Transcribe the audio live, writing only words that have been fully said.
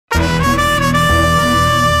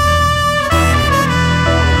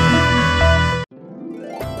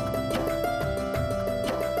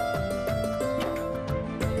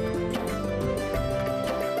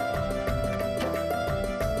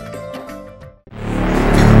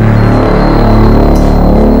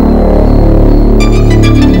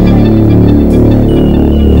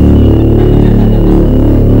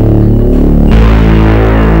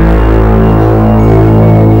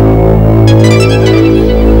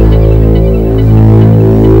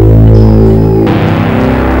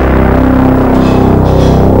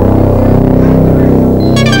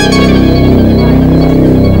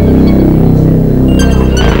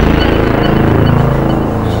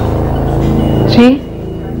जी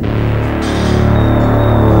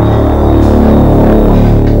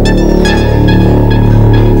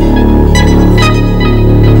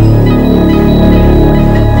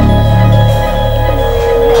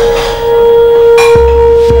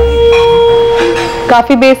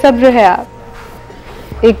काफी बेसब्र है आप।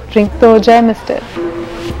 एक ड्रिंक तो हो जाए मिस्टर,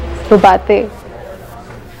 वो बातें,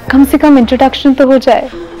 कम से कम इंट्रोडक्शन तो हो जाए।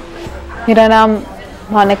 मेरा नाम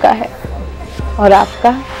मोनिका है और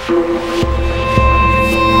आपका?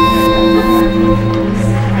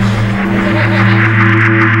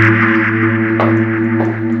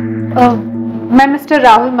 मैं मिस्टर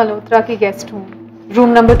राहुल मल्होत्रा की गेस्ट हूँ, रूम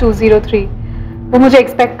नंबर 203। वो मुझे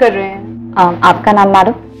एक्सपेक्ट कर रहे हैं। आपका नाम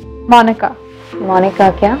मैडम? मोनिका। मोनिका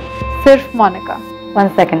क्या? सिर्फ Monika. 1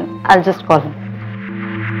 second, I'll just call him.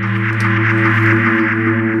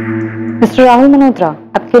 Mister Rahul Malhotra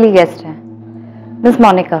आपके लिए गेस्ट हैं, miss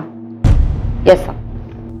Monika. Yes sir,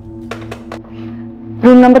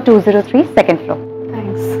 room number 203, second floor.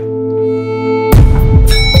 Thanks.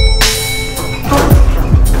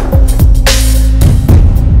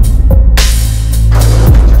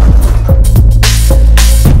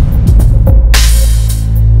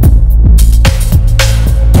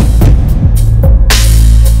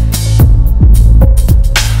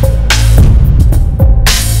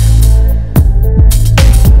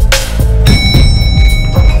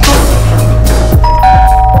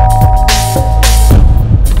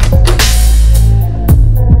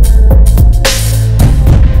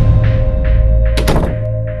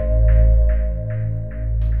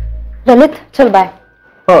 Lalit चल बाय।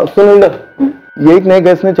 हाँ सुन लिंडा, ये एक नए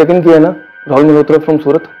गेस्ट ने चेक इन किया है ना, राहुल मल्होत्रा फ्रॉम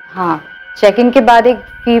सूरत। हाँ, चेक इन के बाद एक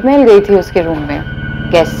फीमेल गई थी उसके रूम में,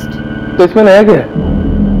 गेस्ट। तो इसमें नया क्या है?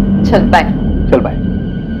 चल बाय। चल बाय।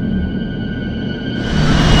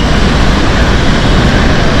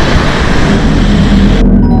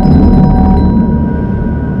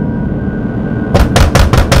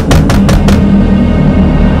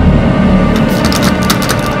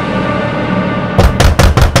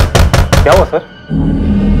 क्या हुआ सर?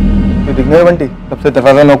 ये दिख नहीं है बंटी, तब से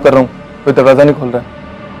दरवाजा नॉक कर रहा हूँ, कोई दरवाजा नहीं खोल रहा है।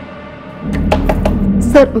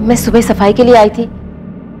 सर मैं सुबह सफाई के लिए आई थी,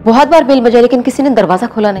 बहुत बार बेल बजाई लेकिन किसी ने दरवाजा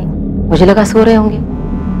खोला नहीं, मुझे लगा सो रहे होंगे।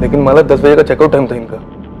 लेकिन माला 10 बजे का चेकआउट टाइम था इनका,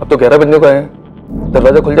 अब तो 11 बजने को आए हैं।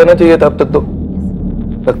 दरवाजा खुल जाना चाहिए था अब तक तो।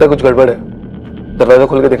 लगता है कुछ गड़बड़ है, दरवाजा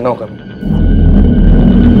खोल के देखना होगा।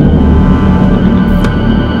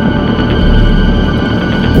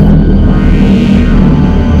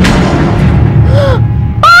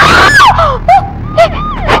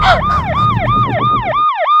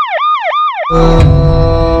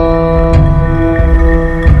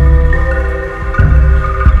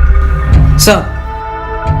 Sir,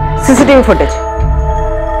 CCTV footage.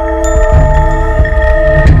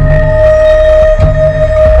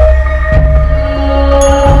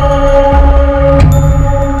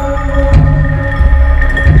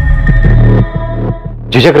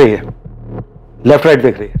 झिझक रही है, लेफ्ट राइट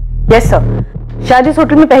देख रही है। यस सर, शायद इस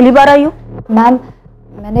होटल में पहली बार आई हूँ। मैम,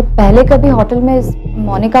 मैंने पहले कभी होटल में इस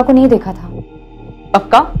मोनिका को नहीं देखा था।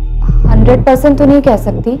 पक्का? 100% तो नहीं कह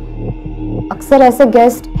सकती, अक्सर ऐसे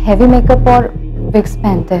गेस्ट हैवी मेकअप और विग्स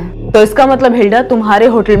पहनते हैं। तो इसका मतलब हिल्डा तुम्हारे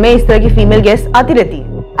होटल में इस तरह की फीमेल गेस्ट आती रहती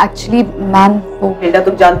है? एक्चुअली मैम वो हिल्डा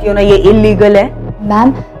तुम जानती हो ना ये इलीगल है।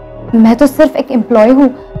 मैम, मैं तो सिर्फ एक एम्प्लॉय हूँ,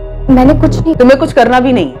 मैंने कुछ नहीं। तुम्हें कुछ करना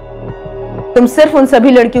भी नहीं है, तुम सिर्फ उन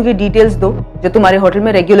सभी लड़कियों की डिटेल्स दो जो तुम्हारे होटल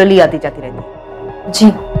में रेगुलरली आती जाती रहती है।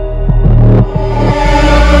 जी।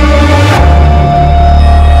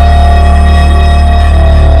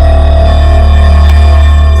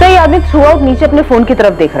 सही आदमी थ्रू आउट नीचे अपने फोन की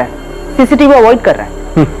तरफ देख रहा है, सीसीटीवी अवॉइड कर रहा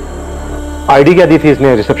है। आईडी क्या दी थी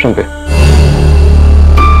इसने रिसेप्शन पे?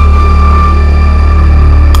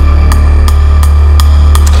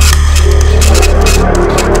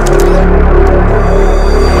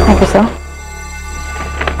 Thank you sir.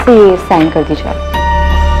 ये साइन कर दीजिए आप।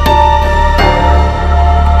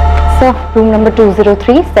 Sir, room number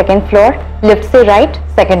 203, second floor, lift से राइट,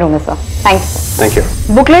 सेकेंड रूम है sir. Thanks. Thank you.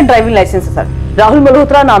 Booklet driving licence है सर, राहुल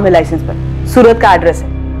मल्होत्रा नाम है लाइसेंस पर, सूरत का एड्रेस है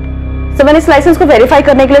सर। मैंने इस लाइसेंस को वेरीफाई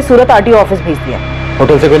करने के लिए सूरत आरटीओ ऑफिस भेज दिया।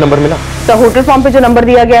 होटल से कोई नंबर मिला? सर होटल फॉर्म पे जो नंबर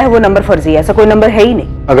दिया गया है वो नंबर फर्जी है, ऐसा कोई नंबर है ही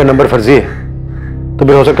नहीं। अगर नंबर फर्जी है तो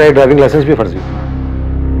फिर हो सकता है ड्राइविंग लाइसेंस भी फर्जी हो।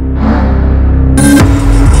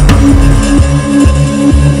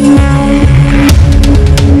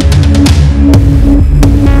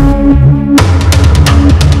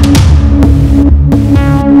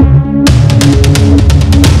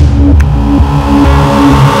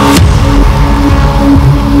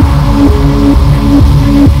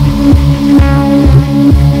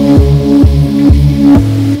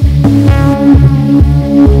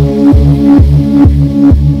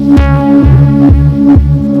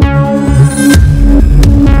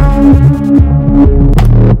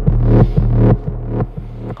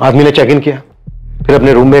 आदमी ने चेक इन किया, फिर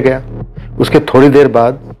अपने रूम में गया। उसके थोड़ी देर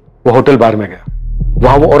बाद वो होटल बार में गया,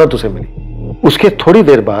 वहां वो औरत उसे मिली। उसके थोड़ी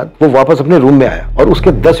देर बाद वो वापस अपने रूम में आया और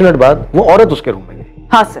उसके 10 मिनट बाद वो औरत उसके रूम में गई।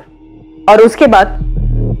 हाँ सर, और उसके बाद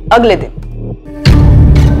अगले दिन?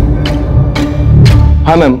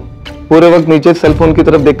 हाँ मैम, पूरे वक्त नीचे सेल फोन की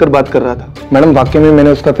तरफ देखकर बात कर रहा था। मैडम वाकई में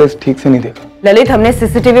मैंने उसका फेस ठीक से नहीं देखा। ललित, हमने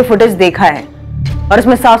सीसीटीवी फुटेज देखा है और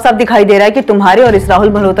इसमें साफ साफ दिखाई दे रहा है कि तुम्हारे और इस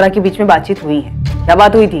राहुल मल्होत्रा के बीच में बातचीत हुई है। क्या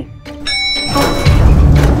बात हुई थी?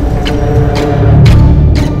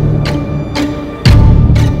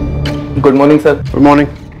 Good morning sir. Good morning.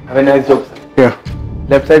 Have a nice job sir.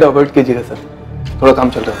 Left side avoid कीजिएगा सर, थोड़ा काम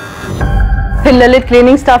चल रहा है। फिर ललित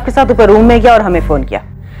क्लीनिंग स्टाफ के साथ ऊपर रूम में गया और हमें फोन किया।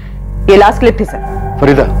 ये लास्ट क्लिप थी सर।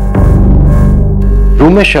 फरीदा,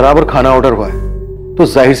 रूम में शराब और खाना ऑर्डर हुआ है तो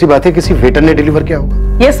जाहिर सी बात है किसी वेटर ने डिलीवर किया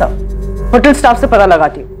होगा। ये सब होटल स्टाफ से पता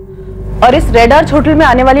लगाती हूँ और इस रेड आर्च होटल में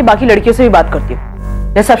आने वाली बाकी लड़कियों से भी बात करती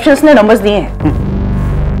हूँ। रिसेप्शनिस्ट ने नंबर्स दिए हैं।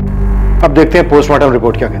 अब देखते हैं पोस्टमार्टम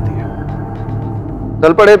रिपोर्ट क्या कहती है।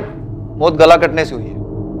 दल पड़े मौत गला कटने से हुई है,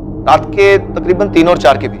 रात के तकरीबन 3 और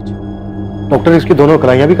 4 के बीच। डॉक्टर, इसकी दोनों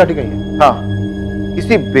कलाइयां भी काटी गई हैं। हाँ,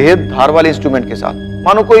 किसी बेहद धार वाले इंस्ट्रूमेंट के साथ,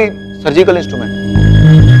 मानो कोई सर्जिकल इंस्ट्रूमेंट।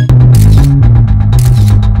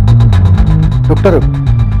 डॉक्टर,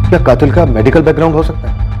 क्या कातिल का मेडिकल बैकग्राउंड हो सकता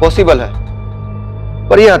है? पॉसिबल है,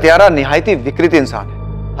 पर यह हत्यारा निहायत ही विकृत इंसान है।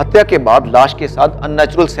 हत्या के बाद लाश के साथ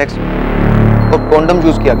अननेचुरल सेक्स और कॉन्डम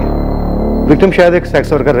यूज किया गया। विक्टिम शायद एक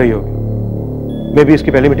सेक्स वर्कर रही होगी, मे भी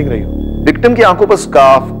इसकी पहली मीटिंग रही हो। विक्टिम की आंखों पर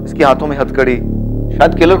स्कार्फ, इसके हाथों में हथकड़ी,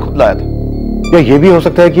 शायद किलर खुद लाया था। या ये भी हो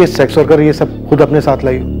सकता है कि ये सेक्स वर्कर ये सब खुद अपने साथ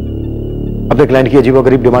लाई हो, अपने क्लाइंट की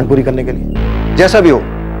अजीबोगरीब डिमांड पूरी करने के लिए। जैसा भी हो,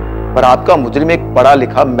 पर आपका मुजरिम एक पढ़ा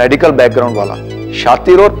लिखा मेडिकल बैकग्राउंड वाला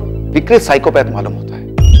शातिर और विकृत साइकोपैथ मालूम होता है।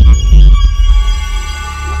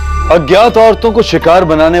 अज्ञात औरतों को शिकार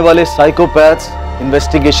बनाने वाले साइकोपैथ्स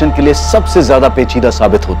इन्वेस्टिगेशन के लिए सबसे ज्यादा पेचीदा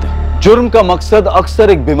साबित होते हैं। जुर्म का मकसद अक्सर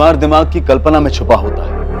एक बीमार दिमाग की कल्पना में छुपा होता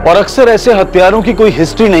है और अक्सर ऐसे हत्यारों की कोई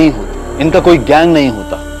हिस्ट्री नहीं होती, इनका कोई गैंग नहीं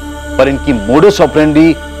होता, पर इनकी मोडस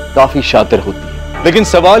ऑपरेंडी काफी शातिर होती है। लेकिन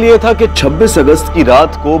सवाल यह था कि 26 अगस्त की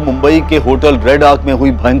रात को मुंबई के होटल रेड आर्क में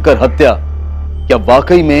हुई भयंकर हत्या क्या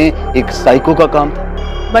वाकई में एक साइको का काम था?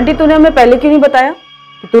 बंटी, तूने हमें पहले क्यों नहीं बताया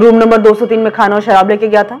कि तू रूम नंबर 203 में खाना और शराब लेके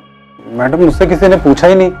गया था? मैडम, मुझसे किसी ने पूछा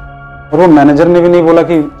ही नहीं और वो मैनेजर ने भी नहीं बोला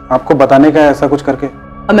कि आपको बताने का है ऐसा कुछ करके।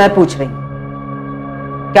 अब मैं पूछ रही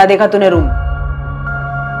हूँ, क्या देखा तूने रूम में?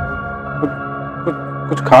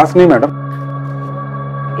 कुछ खास नहीं मैडम।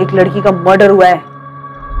 एक लड़की का मर्डर हुआ है,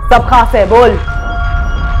 सब खास है, बोल।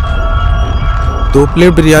 2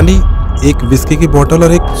 प्लेट बिरयानी, 1 विस्की की बोतल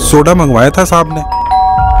और 1 सोडा मंगवाया था साहब ने।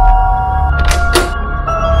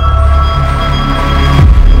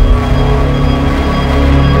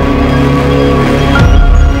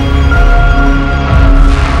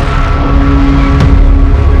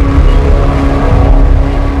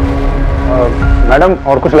 मैडम,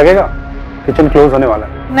 और कुछ लगेगा? किचन क्लोज होने वाला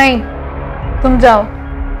है। नहीं, तुम जाओ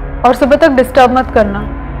और सुबह तक डिस्टर्ब मत करना।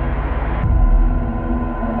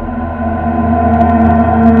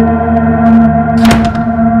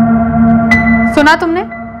 सुना तुमने?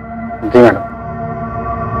 जी मैडम।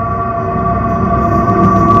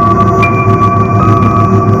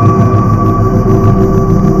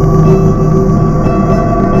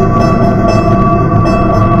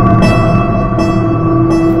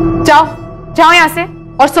 जाओ यहाँ से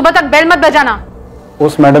और सुबह तक बेल मत बजाना।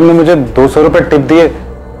 उस मैडम ने मुझे 200 रुपए टिप दिए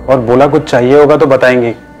और बोला कुछ चाहिए होगा तो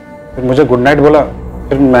बताएंगी। फिर मुझे गुड नाइट बोला,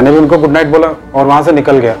 फिर मैंने भी उनको गुड नाइट बोला और वहां से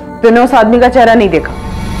निकल गया। तूने उस आदमी का चेहरा नहीं देखा?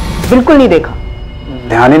 बिल्कुल नहीं देखा?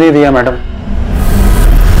 ध्यान ही नहीं दिया मैडम।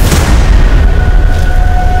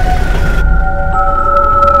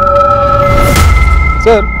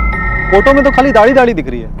 सर, फोटो में तो खाली दाढ़ी दाढ़ी दिख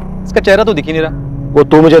रही है, इसका चेहरा तो दिख ही नहीं रहा। वो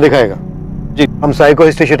तू मुझे दिखाएगा। जी। हम साइको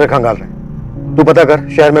हिस्ट्री शीटर खंगाल रहे हैं, तू पता कर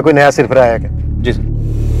शहर में कोई नया सिरफिरा आया क्या। जी सर।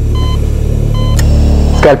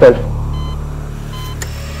 Scalpel,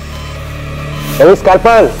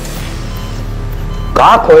 scalpel.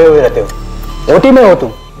 कहाँ खोए हुए रहते हो? ओटी में हो तुम?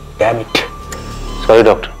 Damn it. सॉरी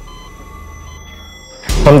डॉक्टर,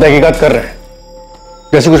 हम तहकीकात कर रहे हैं,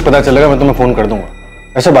 जैसे कुछ पता चलेगा मैं तुम्हें फोन कर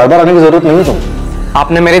दूंगा। ऐसे बार बार आने की जरूरत नहीं है तुम।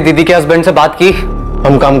 आपने मेरे दीदी के हस्बैंड से बात की?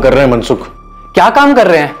 हम काम कर रहे हैं मनसुख। क्या काम कर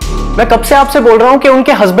रहे हैं? मैं कब से आपसे बोल रहा हूं कि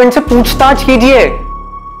उनके हस्बैंड से पूछताछ कीजिए।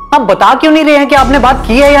 आप बता क्यों नहीं रहे हैं कि आपने बात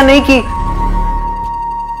की है या नहीं की?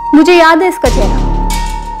 मुझे याद है इसका चेहरा,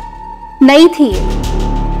 नई थी ये,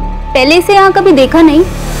 पहले इसे यहाँ कभी देखा नहीं,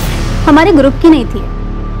 हमारे ग्रुप की नहीं थी।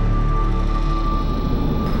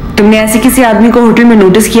 तुमने ऐसे किसी आदमी को होटल में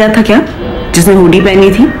नोटिस किया था क्या, जिसने हुडी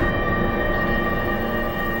पहनी थी?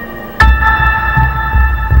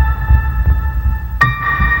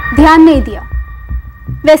 ध्यान नहीं दिया।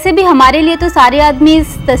 वैसे भी हमारे लिए तो सारे आदमी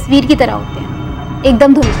इस तस्वीर की तरह होते हैं,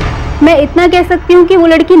 एकदम धुंधले। मैं इतना कह सकती हूँ कि वो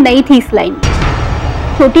लड़की नई थी इस लाइन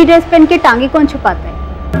में। छोटी ड्रेस पहन के टांगे कौन छुपाता है?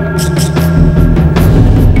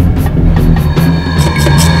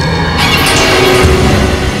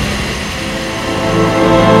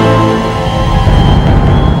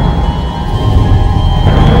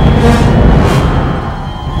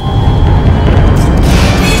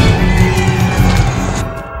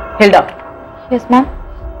 हिल्डा। Yes ma'am.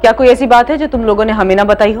 क्या कोई ऐसी बात है जो तुम लोगों ने हमें ना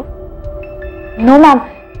बताई हो? नो मैम,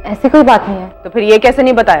 ऐसी कोई बात नहीं है। तो फिर ये कैसे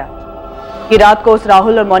नहीं बताया कि रात को उस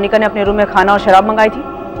राहुल और मोनिका ने अपने रूम में खाना और शराब मंगाई थी?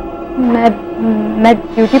 मैं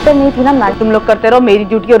ड्यूटी पर नहीं थी ना मैम। तुम लोग करते रहो मेरी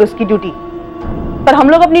ड्यूटी और उसकी ड्यूटी, पर हम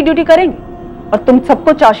लोग अपनी ड्यूटी करेंगे और तुम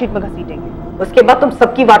सबको चार्जशीट में घसीटेंगे। उसके बाद तुम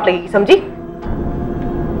सबकी बात लगेगी, समझी?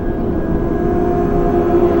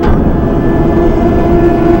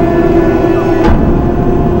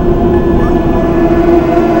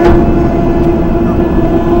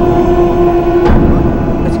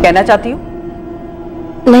 कहना चाहती हूँ?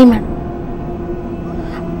 नहीं मैडम।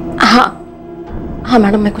 हाँ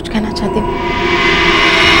मैडम, मैं कुछ कहना चाहती हूँ।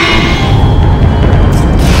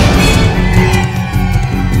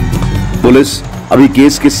 पुलिस अभी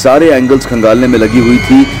केस के सारे एंगल्स खंगालने में लगी हुई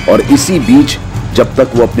थी और इसी बीच जब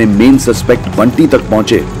तक वो अपने मेन सस्पेक्ट बंटी तक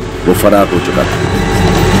पहुंचे वो फरार हो चुका था।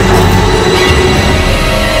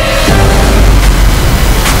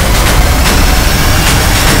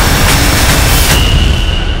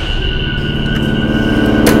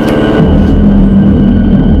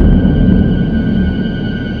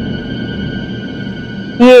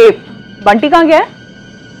 ये बंटी कहाँ गया है?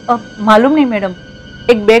 मालूम नहीं मैडम,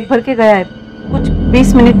 एक बैग भर के गया है कुछ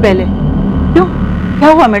 20 मिनट पहले। क्यों,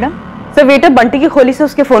 क्या हुआ मैडम? सर, वेटर बंटी की खोली से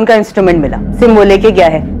उसके फोन का इंस्ट्रूमेंट मिला। सिम वो लेके गया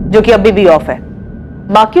है जो कि अभी भी ऑफ है।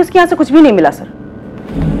 बाकी उसके यहाँ से कुछ भी नहीं मिला सर।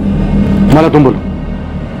 माला तुम बोलो।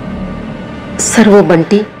 सर वो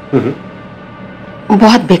बंटी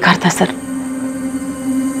बहुत बेकार था सर,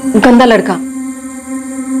 गंदा लड़का।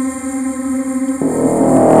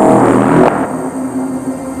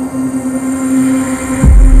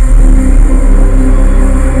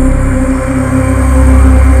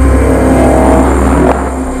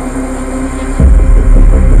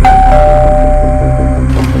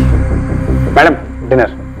 मैडम डिनर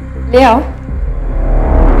ले आओ।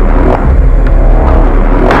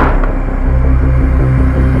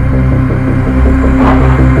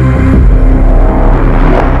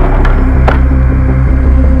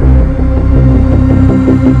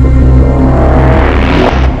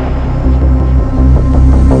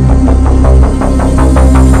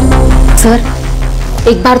 सर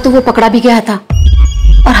एक बार तो वो पकड़ा भी गया था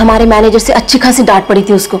और हमारे मैनेजर से अच्छी खासी डांट पड़ी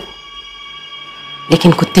थी उसको,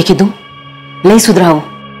 लेकिन कुत्ते की दुम नहीं सुधरा वो।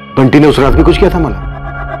 बंटी ने उस रात भी कुछ किया था माला?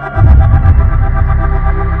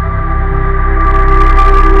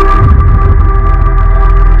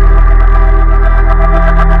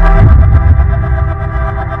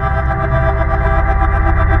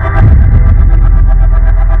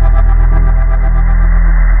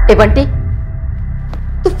 ए बंटी,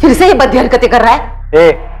 तू फिर से ये बदी हरकतें कर रहा है?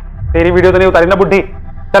 ए, तेरी वीडियो तो नहीं उतारी ना बुड्ढी?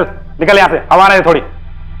 चल निकल यहाँ से, हवा रहे थोड़ी।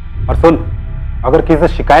 और सुन, अगर किसी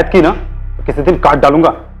से शिकायत की ना तो किसी दिन काट डालूंगा।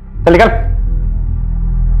 चल निकल।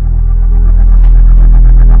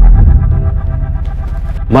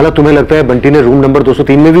 माला तुम्हें लगता है बंटी ने रूम नंबर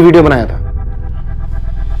 203 में भी वीडियो बनाया था?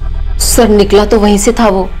 सर निकला तो वहीं से था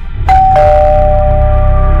वो।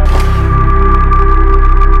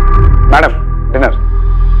 Madam dinner.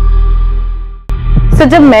 सर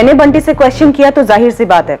जब मैंने बंटी से क्वेश्चन किया तो जाहिर सी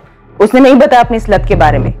बात है उसने नहीं बताया अपनी इस लत के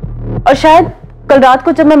बारे में, और शायद कल रात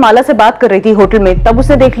को जब मैं माला से बात कर रही थी होटल में तब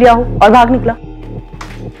उसने देख लिया हो और भाग निकला।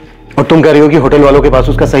 और तुम कह रही हो कि होटल वालों के पास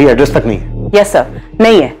उसका सही एड्रेस तक नहीं है? यस सर,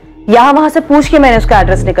 नहीं है। यहां वहां से पूछ के मैंने उसका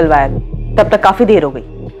एड्रेस निकलवाया, तब तक काफी देर हो गई।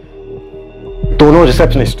 दोनों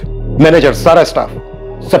रिसेप्शनिस्ट, मैनेजर, सारा स्टाफ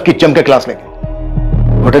सबकी जम के क्लास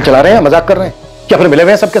लेंगे। होटल चला रहे हैं, मजाक कर रहे हैं क्या? फिर मिले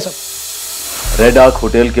हुए हैं सबके सब। रेड आर्क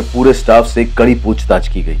होटल के पूरे स्टाफ से कड़ी पूछताछ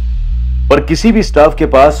की गई, पर किसी भी स्टाफ के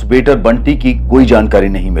पास वेटर बंटी की कोई जानकारी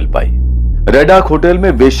नहीं मिल पाई। रेड आर्क होटल में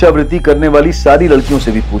वेश्यावृत्ति करने वाली सारी लड़कियों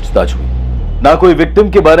से भी पूछताछ हुई। ना कोई विक्टिम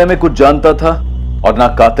के बारे में कुछ जानता था और ना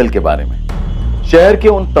कातिल के बारे में। शहर के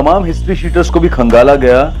उन तमाम हिस्ट्री शीटर्स को भी खंगाला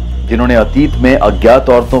गया जिन्होंने अतीत में अज्ञात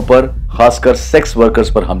औरतों पर, खासकर सेक्स वर्कर्स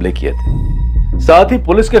पर हमले किए थे। साथ ही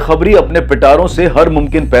पुलिस के खबरी अपने पिटारों से हर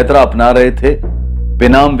मुमकिन पैतरा अपना रहे थे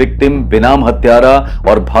बेनाम विक्टिम, बेनाम हत्यारा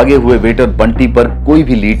और भागे हुए वेटर बंटी पर कोई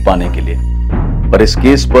भी लीड पाने के लिए। पर इस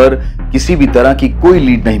केस पर किसी भी तरह की कोई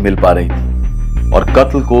लीड नहीं मिल पा रही थी और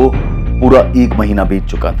कत्ल को पूरा 1 महीना बीत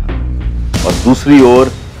चुका था। और दूसरी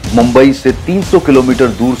ओर मुंबई से 300 किलोमीटर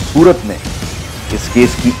दूर सूरत में इस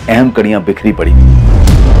केस की अहम कड़ियां बिखरी पड़ी थी।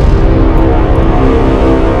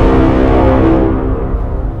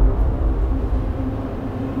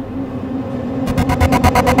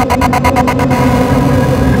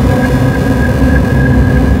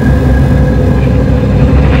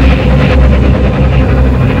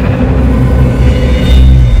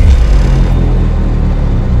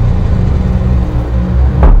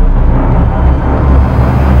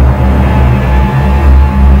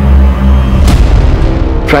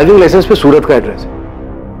 ड्राइविंग लाइसेंस पे सूरत का एड्रेस है।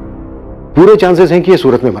 पूरे चांसेस हैं कि ये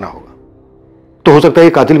सूरत में बना होगा, तो हो सकता है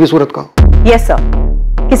ये कातिल भी सूरत का हो। यस सर,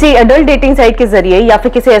 किसी एडल्ट डेटिंग साइट के जरिए या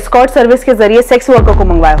फिर किसी एस्कॉर्ट सर्विस के जरिए सेक्स वर्कर को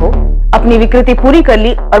मंगवाया हो, अपनी विकृति पूरी कर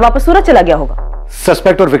ली और वापस सूरत चला गया होगा।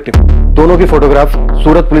 सस्पेक्ट और विक्टिम दोनों की फोटोग्राफ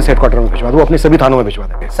सूरत पुलिस हेडक्वार्टर में भिजवा दो, वो अपने सभी थानों में भिजवा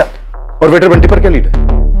देंगे सर। और वेटर बंटी पर क्या लीड है?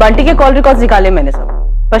 बंटी के कॉल रिकॉर्ड्स निकाले मैंने सर,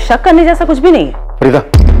 पर शक करने जैसा कुछ भी नहीं है। फरीदा,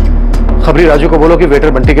 खबरी राजू को बोलो कि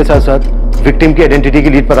वेटर बंटी के साथ साथ विक्टिम की आइडेंटिटी की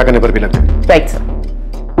लीड पता करने पर भी लग जाए। Right sir.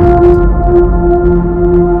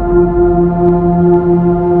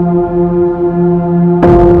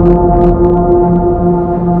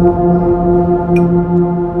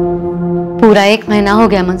 पूरा 1 महीना हो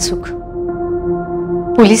गया मनसुख,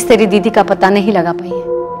 पुलिस तेरी दीदी का पता नहीं लगा पाई है।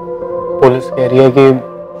 पुलिस कह रही है कि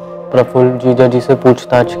प्रफुल्ल जीजा जी से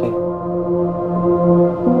पूछताछ की।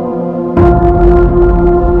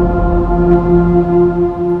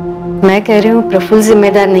 मैं कह रही हूँ प्रफुल्ल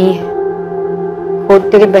जिम्मेदार नहीं है, खुद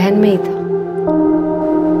तेरी बहन में ही था।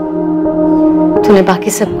 तूने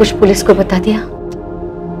बाकी सब कुछ पुलिस को बता दिया?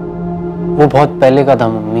 वो बहुत पहले का था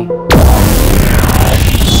मम्मी।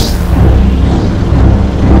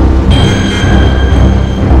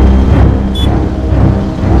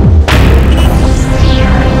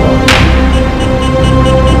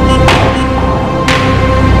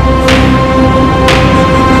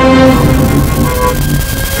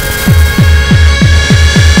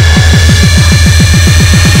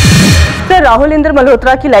 राहुल इंद्र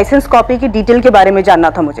मल्होत्रा की लाइसेंस कॉपी की डिटेल के बारे में जानना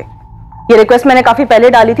था मुझे। ये रिक्वेस्ट मैंने काफी पहले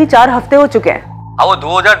डाली थी, 4 हफ्ते हो चुके हैं। हाँ, वो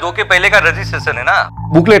 2002 के पहले का रजिस्ट्रेशन है ना,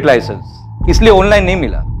 बुकलेट लाइसेंस, इसलिए ऑनलाइन नहीं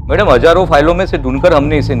मिला मैडम। हजारों फाइलों में से ढूंढकर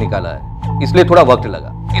हमने इसे निकाला है, इसलिए थोड़ा वक्त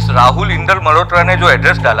लगा। इस राहुल इंद्र मल्होत्रा ने जो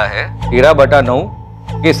एड्रेस डाला है 13/9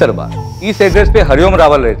 केसरबाग, इस एड्रेस पे हरिओम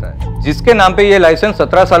रावल रहता है, जिसके नाम पे ये लाइसेंस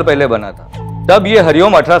 17 साल पहले बना था। तब ये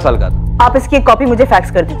हरिओम 18 साल का था। आप इसकी एक कॉपी मुझे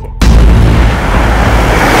फैक्स कर दीजिए।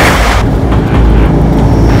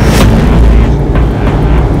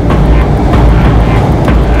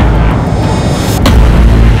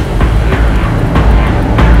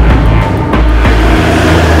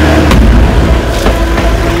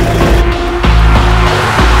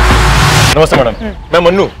 नमस्ते मैडम, मैं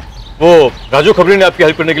मन्नू। वो राजू खबरी ने आपकी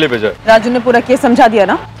हेल्प करने के लिए भेजा है। राजू ने पूरा केस समझा दिया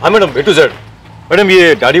ना? हाँ madam, A to Z। Madam,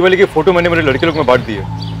 ये दाढ़ी वाले की फोटो मैंने मेरे लड़के लोग में बांट दी है।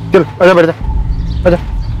 चल आजा, बैठ जा, आजा।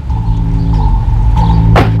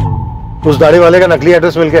 उस दाढ़ी वाले का नकली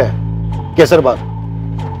एड्रेस मिल गया है, केसरबाग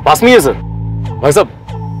पास में ही है सर। भाई साहब,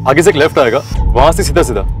 आगे से एक लेफ्ट आएगा, वहां से सीधा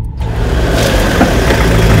सीधा।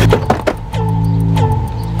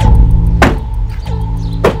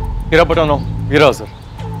 हीरा पटानो, हीरा सर।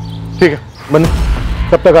 ठीक है बंद,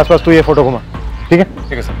 तब तक आसपास तू ये फोटो घुमा। ठीक है?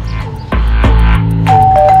 ठीक है सर।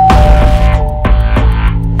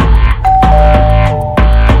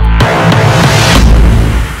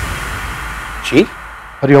 जी,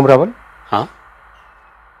 हरिओम रावल। हाँ,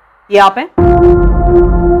 ये आप हैं?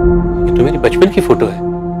 ये तो मेरी बचपन की फोटो है,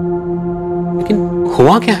 लेकिन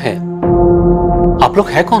हुआ क्या है? आप लोग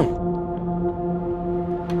है कौन?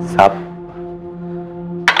 साहब,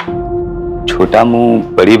 छोटा मुंह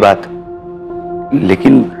बड़ी बात,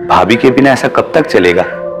 लेकिन भाभी के बिना ऐसा कब तक चलेगा?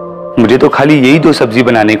 मुझे तो खाली यही 2 सब्जी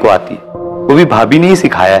बनाने को आती है, वो भी भाभी ने ही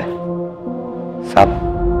सिखाया है। साहब,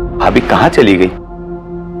 भाभी कहाँ चली गई?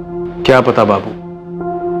 क्या पता बाबू,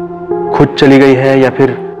 खुद चली गई है या फिर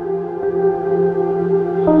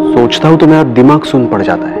सोचता हूं तो मेरा दिमाग सुन पड़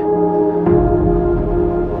जाता है।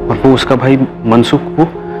 और वो उसका भाई मनसुख, वो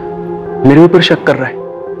मेरे ऊपर शक कर रहा है,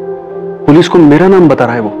 पुलिस को मेरा नाम बता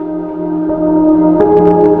रहा है। वो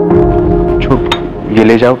ये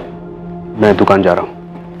ले जाओ, मैं दुकान जा रहा हूं।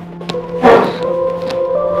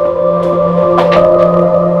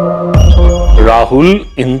 राहुल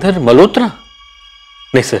इंद्र मल्होत्रा?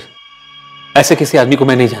 नहीं सर, ऐसे किसी आदमी को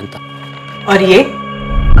मैं नहीं जानता। और ये?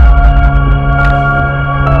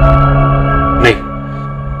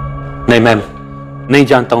 नहीं मैम, नहीं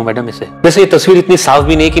जानता हूं मैडम इसे। वैसे ये तस्वीर इतनी साफ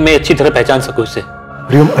भी नहीं कि मैं अच्छी तरह पहचान सकूं इसे।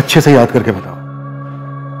 हरिओम, अच्छे से याद करके बताओ,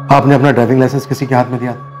 आपने अपना ड्राइविंग लाइसेंस किसी के हाथ में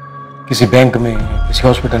दिया था? किसी बैंक में, किसी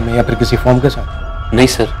हॉस्पिटल में, या फिर किसी फॉर्म के साथ? नहीं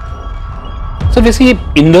सर, सर वैसे ये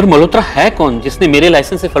इंदर मल्होत्रा है कौन जिसने मेरे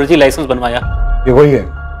लाइसेंस से फर्जी लाइसेंस बनवाया? ये वही है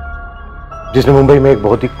जिसने मुंबई में एक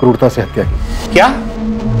बहुत ही क्रूरता से हत्या की। क्या?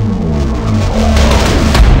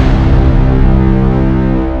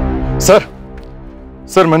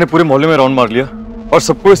 सर मैंने पूरे मोहल्ले में राउंड मार लिया और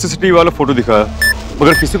सबको सीसीटीवी वाला फोटो दिखाया,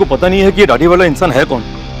 मगर किसी को पता नहीं है कि ये दाढ़ी वाला इंसान है कौन।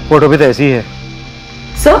 फोटो भी तो ऐसी ही है।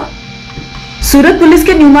 सर, सूरत पुलिस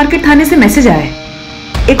के न्यू मार्केट थाने से मैसेज आया है,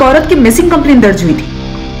 एक औरत की मिसिंग कंप्लेन दर्ज हुई थी।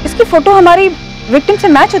 इसकी फोटो हमारी विक्टिम से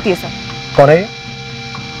मैच होती है सर। कौन है ये?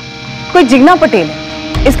 कोई जिग्ना पटेल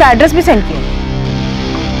है, इसका एड्रेस भी सेंड किया।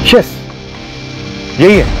 यस,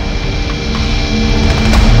 यही है।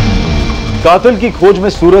 कातिल की खोज में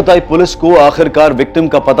सूरत आई पुलिस को आखिरकार विक्टिम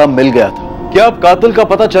का पता मिल गया था। क्या अब कातिल का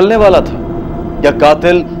पता चलने वाला था? या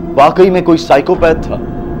कातिल वाकई में कोई साइकोपैथ था,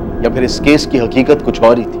 या फिर इस केस की हकीकत कुछ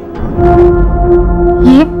और ही थी?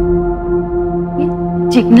 ये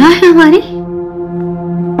जिग्ना है हमारी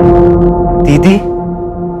दीदी।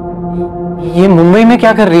 ये मुंबई में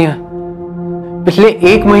क्या कर रही है? पिछले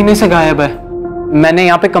 1 महीने से गायब है। मैंने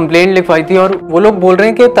यहाँ पे कंप्लेंट लिखवाई थी और वो लोग बोल रहे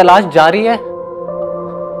हैं कि तलाश जारी है।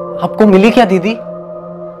 आपको मिली क्या दीदी?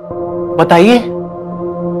 बताइए।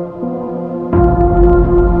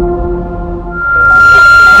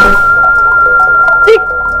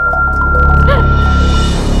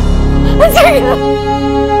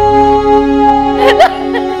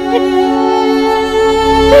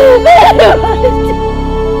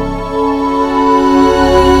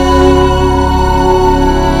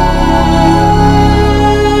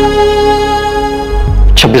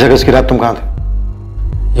 अगस्त की रात तुम कहां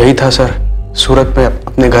थे? यही था सर, सूरत पे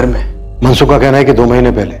अपने घर में। मनसुख का कहना है कि 2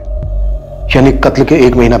 महीने पहले, यानी कत्ल के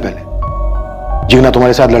 1 महीना पहले, जिग्ना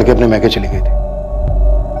तुम्हारे साथ लड़के अपने मैके चली गई थी।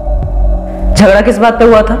 झगड़ा किस बात पे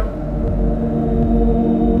हुआ था?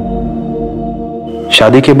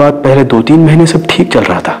 शादी के बाद पहले 2-3 महीने सब ठीक चल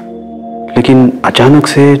रहा था, लेकिन अचानक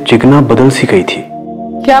से जिग्ना बदल सी गई थी।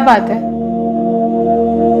 क्या बात है?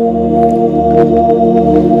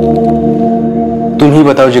 तुम ही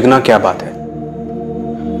बताओ जिग्ना, क्या बात है?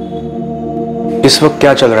 इस वक्त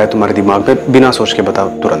क्या चल रहा है तुम्हारे दिमाग में? बिना सोच के बताओ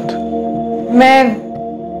तुरंत। मैं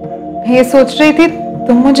ये सोच रही थी,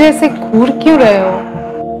 तुम मुझे ऐसे घूर क्यों रहे हो?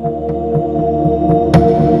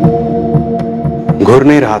 घूर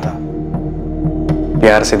नहीं रहा था,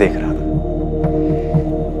 प्यार से देख रहा था।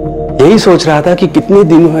 यही सोच रहा था कि कितने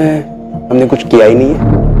दिन हुए हमने कुछ किया ही नहीं है।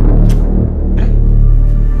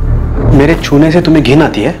 मेरे छूने से तुम्हें घिन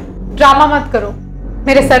आती है? ड्रामा मत करो,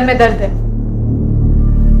 मेरे सर में दर्द है।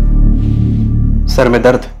 सर में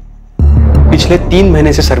दर्द? पिछले 3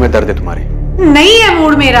 महीने से सर में दर्द है तुम्हारे। नहीं है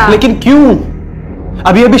मूड मेरा। लेकिन क्यों?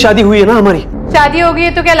 अभी अभी शादी हुई है ना हमारी। शादी हो गई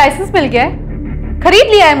है तो क्या लाइसेंस मिल गया है?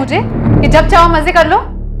 खरीद लिया है मुझे कि जब चाहो मजे कर लो?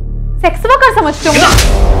 सेक्स वर्कर समझते हो?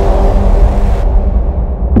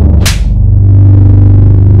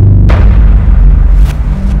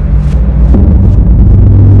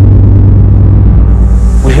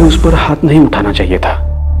 मुझे उस पर हाथ नहीं उठाना चाहिए था।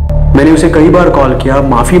 मैंने उसे कई बार कॉल किया,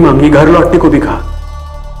 माफी मांगी, घर लौटने को भी कहा।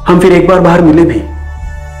 हम फिर एक बार बाहर मिले भी।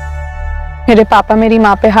 मेरे पापा मेरी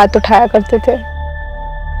माँ पे हाथ उठाया करते थे,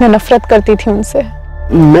 मैं नफरत करती थी उनसे।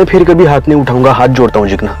 मैं फिर कभी हाथ नहीं उठाऊंगा, हाथ जोड़ता हूं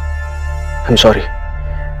Jigna. I am sorry.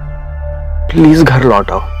 Please घर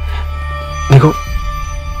लौट आओ। देखो,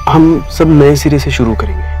 हम सब नए सिरे से शुरू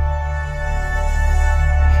करेंगे।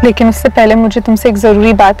 लेकिन उससे पहले मुझे तुमसे एक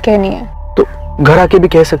जरूरी बात कहनी है। तो घर आके भी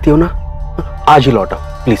कह सकती हो ना। आज ही लौट आओ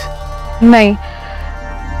प्लीज। नहीं,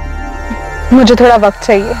 मुझे थोड़ा वक्त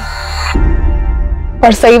चाहिए,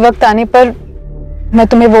 और सही वक्त आने पर मैं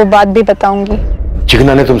तुम्हें वो बात भी बताऊंगी।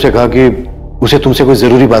 जिग्ना ने तुमसे कहा कि उसे तुमसे कोई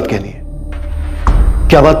जरूरी बात कहनी है।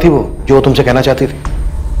 क्या बात थी वो जो वो तुमसे कहना चाहती थी?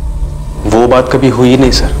 वो बात कभी हुई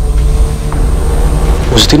नहीं सर।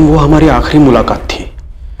 उस दिन वो हमारी आखिरी मुलाकात थी।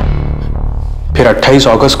 फिर 28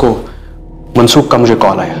 अगस्त को मनसुख का मुझे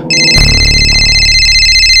कॉल आया।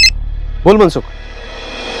 बोल मनसुख।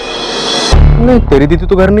 नहीं, तेरी दीदी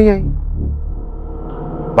तो घर नहीं आई।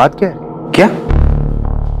 बात क्या है? क्या?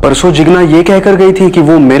 परसों जिग्ना ये कहकर गई थी कि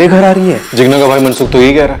वो मेरे घर आ रही है। जिग्ना का भाई मनसुख तो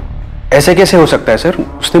यही कह रहा है। ऐसे कैसे हो सकता है सर?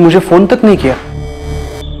 उसने मुझे फोन तक नहीं किया।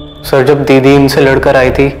 सर, जब दीदी इनसे लड़कर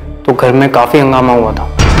आई थी तो घर में काफी हंगामा हुआ था।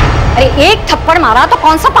 अरे एक थप्पड़ मारा तो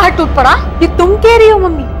कौन सा पहाड़ टूट पड़ा? ये तुम कह रही हो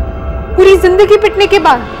मम्मी? पूरी जिंदगी पिटने के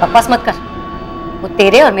बाद? बकवास मत कर। वो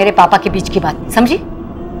तेरे और मेरे पापा के बीच की बात, समझी?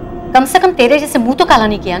 कम से कम तेरे जैसे मुंह तो काला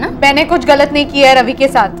नहीं किया ना। मैंने कुछ गलत नहीं किया है रवि के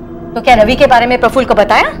साथ। तो क्या रवि के बारे में प्रफुल्ल को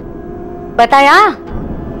बताया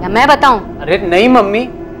या मैं बताऊं? अरे नहीं मम्मी,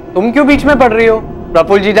 तुम क्यों बीच में पड़ रही हो?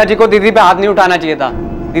 प्रफुल्ल जीजा जी को दीदी पे हाथ नहीं उठाना चाहिए था।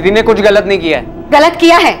 दीदी ने कुछ गलत नहीं किया है। गलत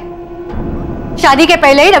किया है। शादी के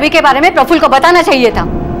पहले ही रवि के बारे में प्रफुल्ल को बताना चाहिए था,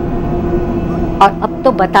 और अब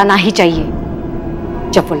तो बताना ही चाहिए।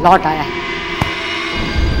 जब वो लौट आया है।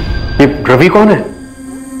 ये रवि कौन है?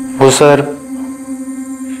 वो सर,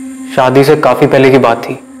 शादी से काफी पहले की बात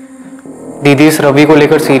थी। दीदी इस रवि को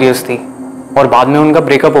लेकर सीरियस थी और बाद में उनका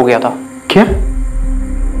ब्रेकअप हो गया था। क्या?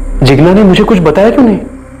 जिग्ना ने मुझे कुछ बताया क्यों नहीं?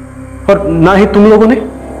 और ना ही तुम लोगों ने?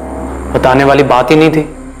 बताने वाली बात ही नहीं थी।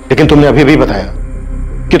 लेकिन तुमने अभी भी बताया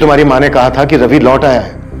कि तुम्हारी माँ ने कहा था कि रवि लौट आया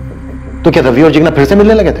है। तो क्या रवि और जिग्ना फिर से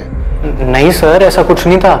मिलने लगे थे? नहीं सर, ऐसा कुछ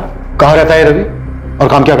नहीं था। कहाँ रहता है रवि और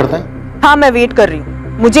काम क्या करता है? हाँ, मैं वेट कर रही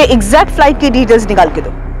हूँ। मुझे एग्जैक्ट फ्लाइट की डिटेल्स निकाल के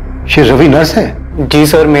दो। ये रवि नर्स है? जी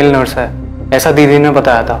सर, मेल नर्स है, ऐसा दीदी ने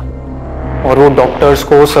बताया था। और वो डॉक्टर्स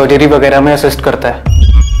को सर्जरी वगैरह में असिस्ट करता है।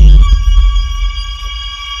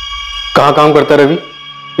 कहाँ काम करता है रवि?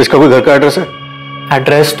 इसका कोई घर का एड्रेस है?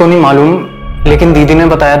 एड्रेस तो नहीं मालूम, लेकिन दीदी ने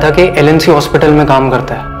बताया था कि एलएनसी हॉस्पिटल में काम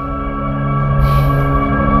करता है।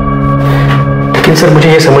 लेकिन सर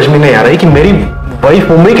मुझे ये समझ में नहीं आ रहा है कि मेरी वाइफ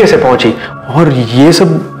मुंबई कैसे पहुंची और ये सब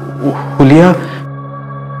हुलिया।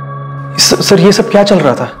 सर ये सब क्या चल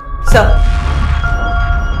रहा था?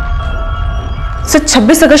 सर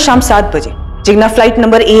 26 अगस्त शाम 7 बजे जिग्ना फ्लाइट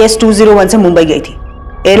नंबर AS201 से मुंबई गई थी।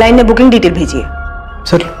 एयरलाइन ने बुकिंग डिटेल भेजी है।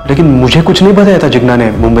 सर लेकिन मुझे कुछ नहीं बताया था जिग्ना ने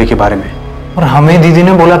मुंबई के बारे में। और हमें दीदी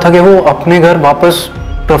ने बोला था कि वो अपने घर वापस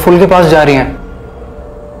प्रफुल्ल के पास जा रही हैं।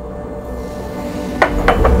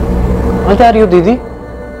 कहाँ जा रही हो दीदी?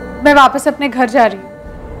 मैं वापस अपने घर जा रही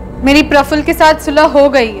हूँ। मेरी प्रफुल्ल के साथ सुलह हो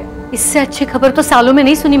गई है। इससे अच्छी खबर तो सालों में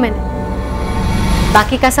नहीं सुनी मैंने।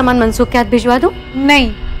 बाकी का सामान मनसूख के हाथ भिजवा दूं?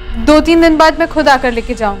 नहीं, 2-3 दिन बाद मैं खुद आकर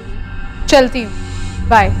लेके जाऊंगी। चलती हूँ,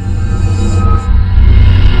 बाय।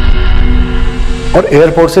 और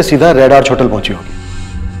एयरपोर्ट से सीधा रेड आर्च होटल पहुंची होगी।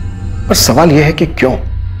 पर सवाल यह है कि क्यों,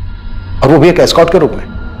 और वो भी एक एस्कॉर्ट के रूप में।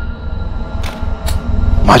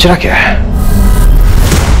 माजरा क्या है?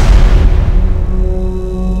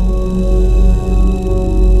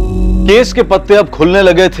 केस के पत्ते अब खुलने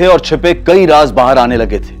लगे थे और छिपे कई राज बाहर आने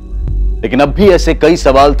लगे थे, लेकिन अब भी ऐसे कई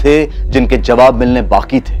सवाल थे जिनके जवाब मिलने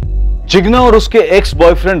बाकी थे। जिग्ना और उसके एक्स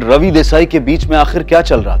बॉयफ्रेंड रवि देसाई के बीच में आखिर क्या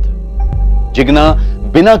चल रहा था? जिग्ना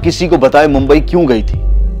बिना किसी को बताए मुंबई क्यों गई थी?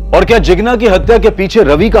 और क्या जिग्ना की हत्या के पीछे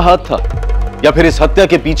रवि का हाथ था, या फिर इस हत्या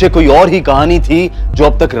के पीछे कोई और ही कहानी थी जो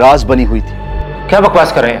अब तक राज बनी हुई थी? क्या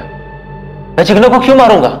बकवास कर रहे हैं? मैं जिग्ना को क्यों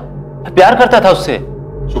मारूंगा? मैं प्यार करता था उससे।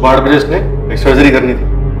 सुबह 8 बजे उसने एक सर्जरी करनी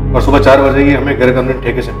थी और सुबह 4 बजे की हमें घर कमरे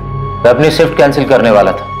ठेके से। मैं अपनी शिफ्ट कैंसिल करने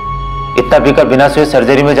वाला था। इतना पीकर बिना सोए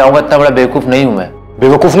सर्जरी में जाऊंगा, इतना बड़ा बेवकूफ नहीं हूं मैं।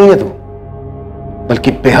 बेवकूफ नहीं है तू,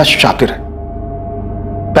 बल्कि बेहद शातिर है।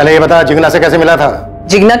 पहले ये बता, जिग्ना से कैसे मिला था?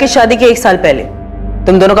 जिग्ना की शादी के 1 साल पहले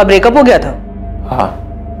तुम दोनों का ब्रेकअप हो गया था। हाँ,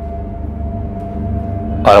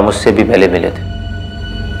 और हम उससे भी पहले मिले थे,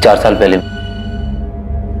 4 साल पहले।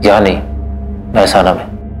 यहां नहीं, महसाना में।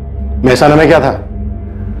 महसाना में क्या था?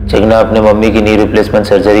 जिग्ना अपने मम्मी की नी रिप्लेसमेंट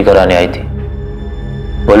सर्जरी कराने आई थी।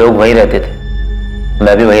 वो लोग वहीं रहते थे,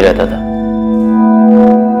 मैं भी वहीं रहता था।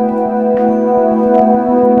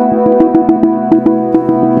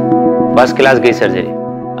 फर्स्ट क्लास गई सर्जरी।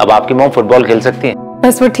 अब आपकी मॉम फुटबॉल खेल सकती है।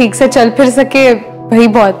 बस वो ठीक से चल फिर सके, वही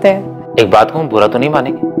बहुत है। एक बात कहूं, बुरा तो नहीं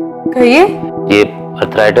मानेंगे? कहिए। ये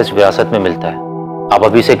अर्थराइटिस विरासत में मिलता है। आप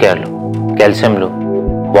अभी से केयर लो, कैल्शियम लो,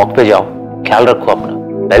 वॉक पे जाओ, ख्याल रखो अपना।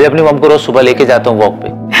 मैं भी अपनी मॉम को रोज सुबह लेके जाता हूँ वॉक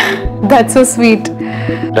पे। That's so sweet.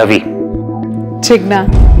 Ravi, Jigna,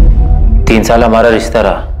 3 साल हमारा रिश्ता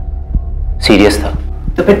रहा, सीरियस था।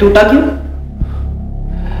 तो फिर टूटा क्यों?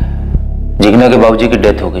 जिग्ना के बाबूजी की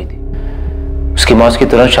डेथ हो गई थी। उसकी मां उसकी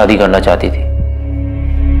तुरंत शादी करना चाहती थी,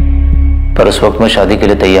 पर उस वक्त मैं शादी के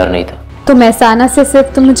लिए तैयार नहीं था। तो महसाना से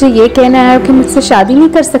सिर्फ तुम मुझे ये कहना है कि मुझसे शादी नहीं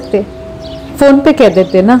कर सकते? फोन पे कह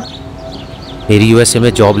देते ना। मेरी यूएसए में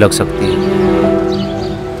जॉब लग सकती है।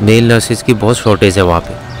 मेल नर्सेज की बहुत शॉर्टेज है वहाँ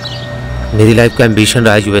पे। मेरी लाइफ का एम्बिशन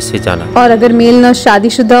रहा है यूएसए जाना। और अगर मेल नर्स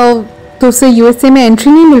शादीशुदा हो तो उसे यूएसए में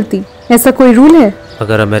एंट्री नहीं मिलती, ऐसा कोई रूल है?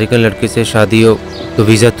 अगर अमेरिकन लड़के से शादी हो तो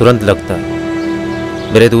वीज़ा तुरंत लगता है।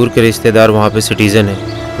 मेरे दूर के रिश्तेदार वहाँ पे सिटीजन है,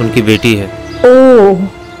 उनकी बेटी है। ओह,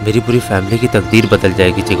 मेरी पूरी फैमिली की तकदीर बदल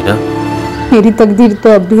जाएगी जिग्ना। मेरी तकदीर तो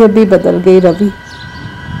अभी अभी बदल गई रवि।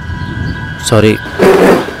 सॉरी।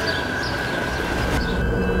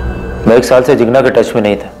 मैं 1 साल से जिग्ना के टच में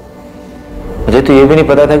नहीं था। मुझे तो ये भी नहीं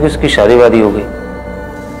पता था कि उसकी शादी वादी हो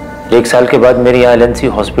गई। 1 साल के बाद मेरी यहाँ एलएनसी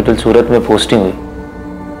हॉस्पिटल सूरत में पोस्टिंग हुई।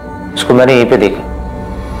 उसको मैंने यहीं पे देखा,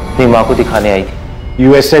 अपनी माँ को दिखाने आई थी।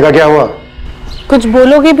 यूएसए का क्या हुआ? कुछ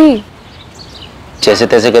बोलोगे भी? जैसे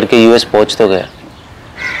तैसे करके यूएस पहुंच तो गया,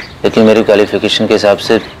 लेकिन मेरी क्वालिफिकेशन के हिसाब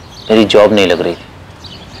से मेरी जॉब नहीं लग रही थी,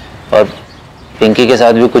 और पिंकी के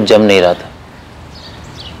साथ भी कुछ जम नहीं रहा था,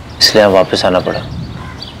 इसलिए वापस आना पड़ा।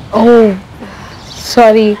 Oh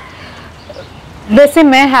sorry. वैसे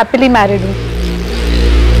मैं हैप्पीली मैरिड हूँ।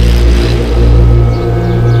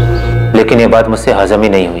 लेकिन ये बात मुझसे हजम ही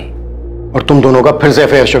नहीं हुई। और तुम दोनों का फिर से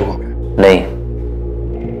अफेयर शुरू हो गया? नहीं,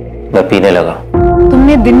 मैं पीने लगा।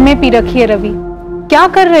 तुमने दिन में पी रखी है रवि, क्या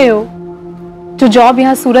कर रहे हो? जो जॉब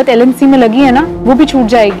यहाँ सूरत LNC में लगी है ना, वो भी छूट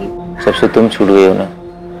जाएगी। सबसे तुम छूट गए हो ना,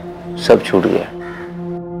 सब छूट गया।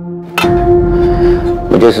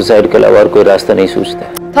 मुझे सुसाइड के अलावा और कोई रास्ता नहीं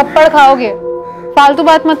सूझता। थप्पड़ खाओगे, फालतू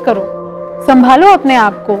बात मत करो, संभालो अपने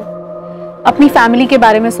आप को, अपनी फैमिली के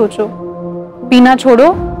बारे में सोचो, पीना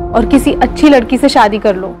छोड़ो और किसी अच्छी लड़की से शादी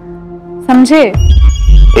कर लो, समझे?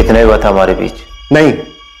 इतना ही बात हमारे बीच। नहीं,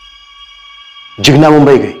 जिग्ना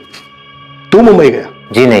मुंबई गई, तू मुंबई गया?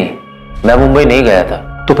 जी नहीं, मैं मुंबई नहीं गया था।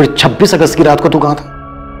 तो फिर 26 अगस्त की रात को तू कहां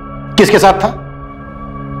था, किसके साथ था?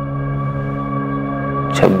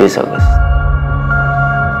 26 अगस्त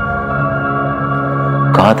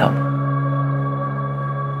कहां था?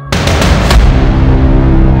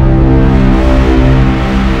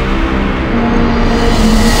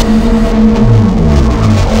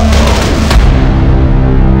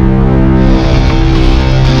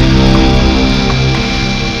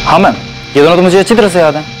 हाँ मैम, ये दोनों तो मुझे अच्छी तरह से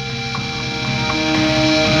याद है।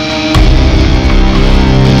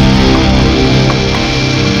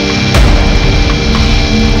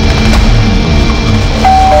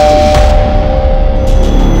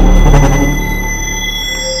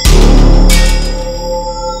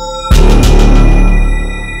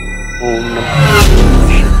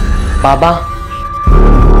 बाबा,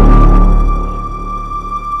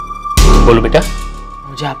 बोलो बेटा।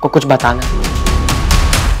 मुझे आपको कुछ बताना है।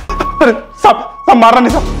 सब मारना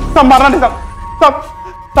नहीं साहब, सब मारना नहीं साहब,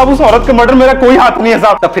 सब उस औरत के मर्डर मेरा कोई हाथ नहीं है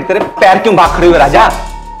साहब। तब फिर तेरे पैर क्यों भाग खड़े हुए राजा?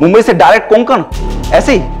 मुंबई से डायरेक्ट कोंकण,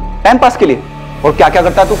 ऐसे ही टाइम पास के लिए। और क्या क्या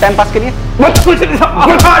करता है तू टाइम पास के लिए? कुछ नहीं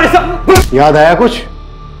साहब। याद आया कुछ?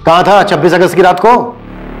 कहां था 26 अगस्त की रात को?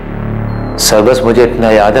 सर बस मुझे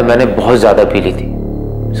इतना याद है, मैंने बहुत ज्यादा पी ली थी,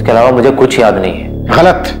 इसके अलावा मुझे कुछ याद नहीं है।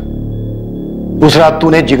 गलत। उस रात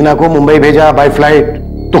तूने जिग्ना को मुंबई भेजा बाय फ्लाइट,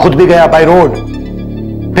 तो खुद भी गया बाय रोड।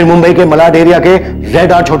 फिर मुंबई के मलाड एरिया के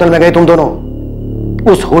रेड आर्च होटल में गए तुम दोनों।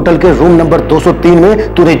 उस होटल के रूम नंबर 203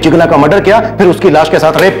 में तूने जिग्ना का मर्डर किया, फिर उसकी लाश के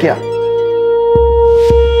साथ रेप किया।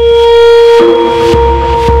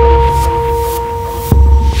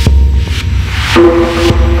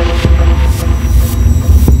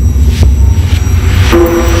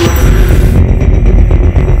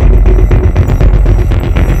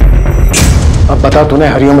 अब बता, तूने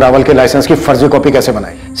हरिओम रावल के लाइसेंस की फर्जी कॉपी कैसे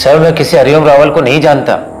बनाई? सर मैं किसी हरिओम रावल को नहीं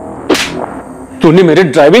जानता। तूने मेरे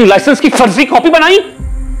ड्राइविंग लाइसेंस की फर्जी कॉपी बनाई?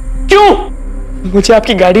 क्यों? मुझे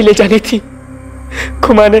आपकी गाड़ी ले जानी थी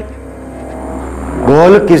घुमाने।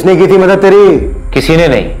 बोल, किसने की थी मदद तेरी? किसी ने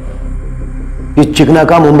नहीं। इस चिकना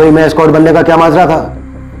का मुंबई में एस्कॉर्ट बनने का क्या माजरा था?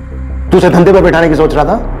 तू उसे धंधे पर बैठाने की सोच रहा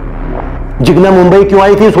था? जिग्ना मुंबई क्यों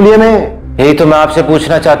आई थी इस हुलिये में? यही तो मैं आपसे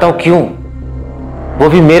पूछना चाहता हूं, क्यों? वो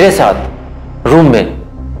भी मेरे साथ रूम में।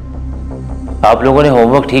 आप लोगों ने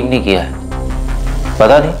होमवर्क ठीक नहीं किया है,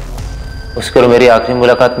 पता नहीं उसके और मेरी आखिरी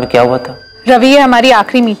मुलाकात में क्या हुआ था। रवि, ये हमारी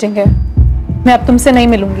आखिरी मीटिंग है, मैं अब तुमसे नहीं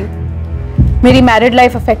मिलूंगी। मेरी मैरिड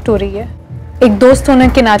लाइफ अफेक्ट हो रही है। एक दोस्त होने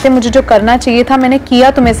के नाते मुझे जो करना चाहिए था मैंने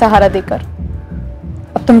किया तुम्हें सहारा देकर।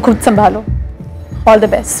 अब तुम खुद संभालो। All the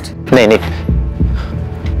best. नहीं नहीं,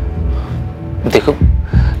 देखो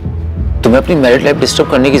तुम्हें अपनी मैरिड लाइफ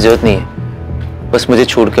डिस्टर्ब करने की जरूरत नहीं है, बस मुझे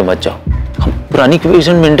छोड़ के मत जाओ। हम पुरानी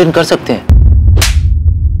पोजीशन मेंटेन कर सकते हैं।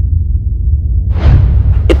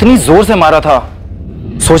 इतनी जोर से मारा था,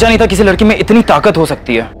 सोचा नहीं था किसी लड़की में इतनी ताकत हो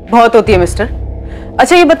सकती है। बहुत होती है मिस्टर।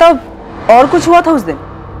 अच्छा ये बताओ, और कुछ हुआ था उस दिन?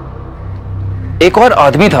 एक और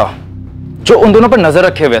आदमी था जो उन दोनों पर नजर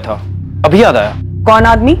रखे हुए था, अभी याद आया। कौन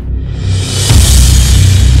आदमी?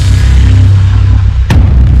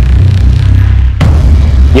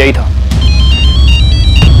 यही था।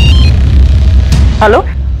 हेलो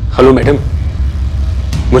हेलो मैडम,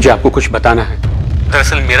 मुझे आपको कुछ बताना है।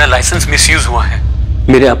 दरअसल मेरा लाइसेंस मिसयूज हुआ है।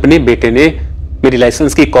 मेरे अपने बेटे ने मेरी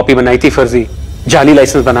लाइसेंस की कॉपी बनाई थी फर्जी, जाली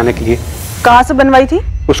लाइसेंस बनाने के लिए। कहां से बनवाई थी?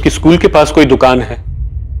 उसकी स्कूल के पास कोई दुकान है,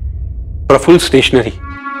 प्रफुल्ल स्टेशनरी।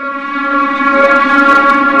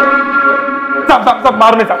 सब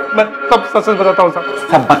मारने साहब, मैं सब सच सच बताता हूँ साहब।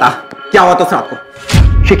 सब बता, क्या हुआ तो साहब को?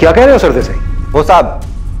 ये क्या कह रहे हो सर? से वो साहब,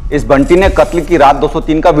 इस बंटी ने कत्ल की रात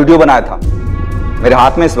 203 का वीडियो बनाया था, मेरे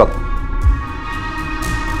हाथ में इस वक्त।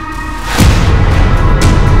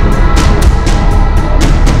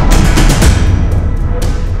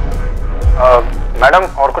 मैडम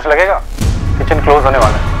और कुछ लगेगा? किचन क्लोज होने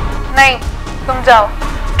वाला है। नहीं, तुम जाओ।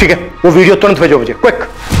 ठीक है, वो वीडियो तुरंत भेजो मुझे, क्विक।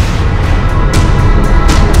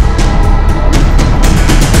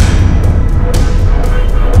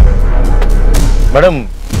 मैडम,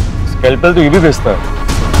 स्केलपेल तो ये भी भेजता है।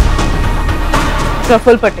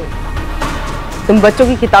 प्रफुल्ल पटेल, तुम बच्चों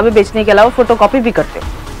की किताबें बेचने के अलावा फोटोकॉपी भी करते हो,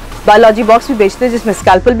 बायोलॉजी बॉक्स भी बेचते हो जिसमें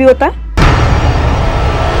स्कैल्पल भी होता है।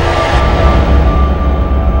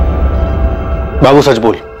 बाबू सच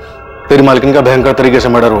बोल, तेरी मालकिन का भयंकर तरीके से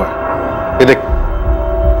मर्डर हुआ है। ये देख।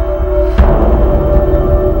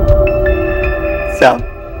 साहब,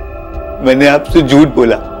 मैंने आपसे झूठ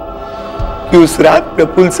बोला कि उस रात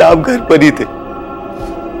प्रफुल्ल साहब घर पर ही थे।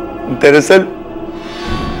 दरअसल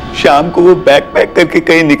शाम को वो बैग पैक करके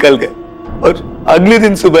कहीं निकल गए और अगले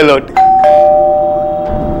दिन सुबह लौटे।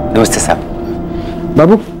 नमस्ते साहब।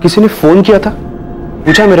 बाबू, किसी ने फोन किया था,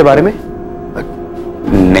 पूछा मेरे बारे में?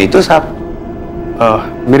 नहीं तो साहब।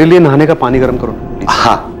 मेरे लिए नहाने का पानी गर्म करो।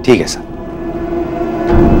 हाँ ठीक है साहब।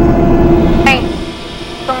 नहीं,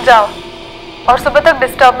 तुम जाओ और सुबह तक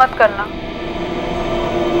डिस्टर्ब मत करना।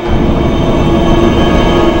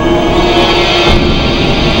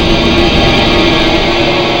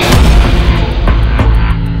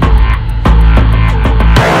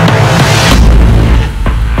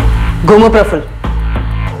 घूमो प्रफुल्ल।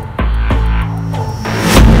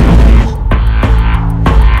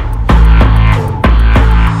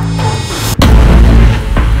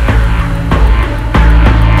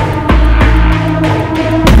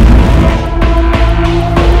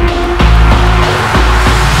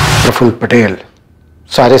 प्रफुल्ल पटेल,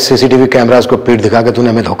 सारे सीसीटीवी कैमरास को पीठ दिखा के तूने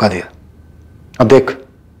हमें धोखा दिया। अब देख,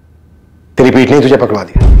 तेरी पीठ ने तुझे पकड़वा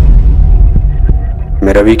दिया।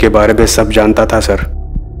 मैं रवि के बारे में सब जानता था सर।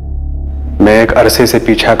 मैं एक अरसे से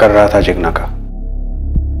पीछा कर रहा था जिग्ना का।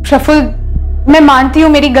 प्रफुल्ल, मैं मानती हूँ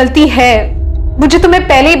मेरी गलती है, मुझे तुम्हें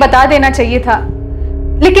पहले ही बता देना चाहिए था,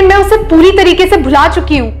 लेकिन मैं उसे पूरी तरीके से भुला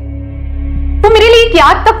चुकी हूँ। वो मेरे लिए एक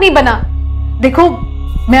याद तक नहीं बना। देखो,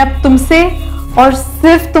 मैं अब तुमसे और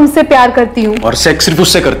सिर्फ तुमसे प्यार करती हूँ। और सेक्स सिर्फ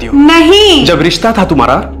उससे करती हूँ? नहीं। जब रिश्ता था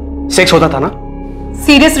तुम्हारा, सेक्स होता था ना?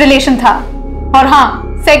 सीरियस रिलेशन था, और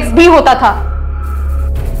हाँ, सेक्स भी होता था।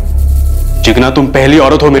 जिग्ना, तुम पहली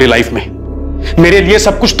औरत हो मेरी लाइफ में। मेरे लिए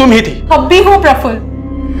सब कुछ तुम ही थी। अब भी हो प्रफुल्ल।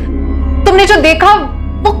 तुमने जो देखा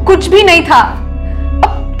वो कुछ भी नहीं था।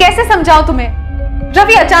 अब कैसे समझाऊं तुम्हें?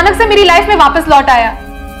 रवि अचानक से मेरी लाइफ में वापस लौट आया,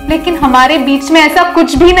 लेकिन हमारे बीच में ऐसा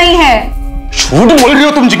कुछ भी नहीं है। झूठ बोल रही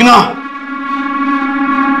हो तुम जिग्ना।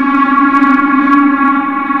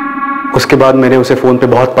 उसके बाद मैंने उसे फोन पे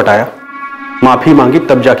बहुत पटाया, माफी मांगी,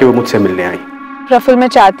 तब जाके वो मुझसे मिलने आई। प्रफुल्ल, मैं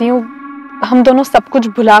चाहती हूँ हम दोनों सब कुछ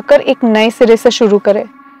भुलाकर एक नए सिरे से शुरू करें,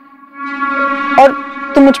 और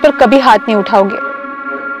तुम मुझ पर कभी हाथ नहीं उठाओगे,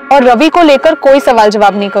 और रवि को लेकर कोई सवाल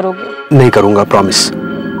जवाब नहीं करोगे। नहीं करूंगा, प्रॉमिस।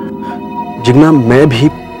 जिग्ना, मैं भी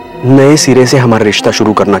नए सिरे से हमारा रिश्ता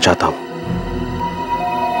शुरू करना चाहता हूं,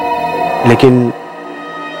 लेकिन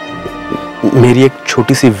मेरी एक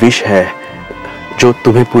छोटी सी विश है जो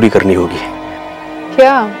तुम्हें पूरी करनी होगी।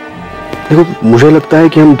 क्या? देखो, मुझे लगता है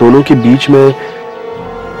कि हम दोनों के बीच में,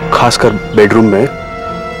 खासकर बेडरूम में,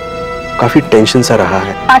 काफी टेंशन सा रहा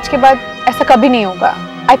है। आज के बाद ऐसा कभी नहीं होगा,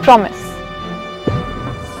 आई प्रॉमिस।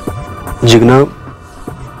 जिग्ना,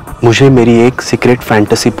 मुझे मेरी एक सीक्रेट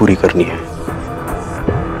फैंटेसी पूरी करनी है।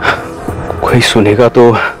 कोई सुनेगा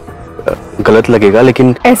तो गलत लगेगा,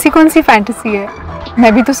 लेकिन ऐसी कौन सी फैंटेसी है?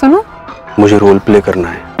 मैं भी तो सुनूं। मुझे रोल प्ले करना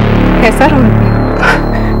है। कैसा रोल प्ले?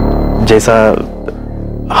 जैसा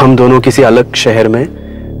हम दोनों किसी अलग शहर में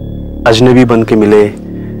अजनबी बन के मिले,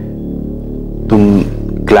 तुम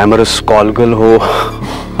ग्लैमरस कॉल गर्ल हो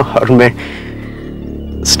और मैं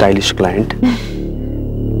स्टाइलिश क्लाइंट।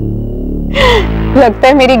 लगता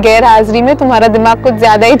है मेरी गैर हाजिरी में तुम्हारा दिमाग कुछ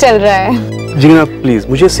ज्यादा ही चल रहा है। जिग्ना, प्लीज,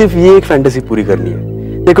 मुझे सिर्फ ये एक फैंटेसी पूरी करनी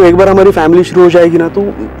है। देखो, एक बार हमारी फैमिली शुरू हो जाएगी ना, तो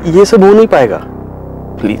ये सब हो नहीं पाएगा।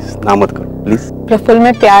 प्लीज ना मत करो, प्लीज। प्रफुल्ल,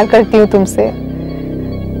 मैं प्यार करती हूँ तुमसे,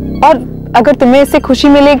 और अगर तुम्हें इससे खुशी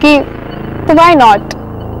मिलेगी तो व्हाई नॉट।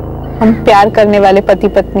 हम प्यार करने वाले पति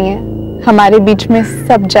पत्नी हैं, हमारे बीच में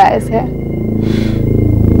सब जायज है।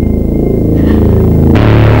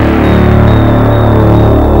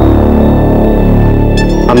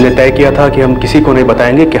 हमने तय किया था कि हम किसी को नहीं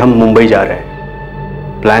बताएंगे कि हम मुंबई जा रहे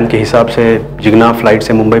हैं। प्लान के हिसाब से जिग्ना फ्लाइट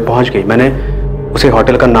से मुंबई पहुंच गई। मैंने उसे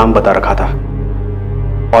होटल का नाम बता रखा था,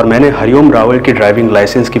 और मैंने हरिओम रावल की ड्राइविंग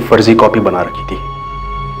लाइसेंस की फर्जी कॉपी बना रखी थी।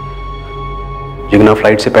 जिग्ना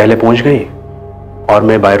फ्लाइट से पहले पहुंच गई, और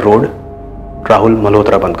मैं बाय रोड राहुल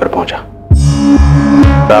मल्होत्रा बनकर पहुंचा।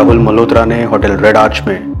 राहुल मल्होत्रा ने होटल रेड आर्च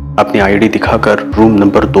में अपनी आईडी दिखाकर रूम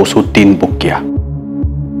नंबर 203 बुक किया,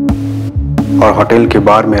 और होटल के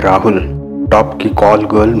बार में राहुल टॉप की कॉल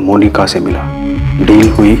गर्ल मोनिका से मिला। डील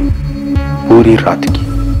हुई पूरी रात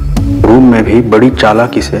की। रूम में भी बड़ी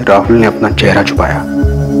चालाकी से राहुल ने अपना चेहरा छुपाया।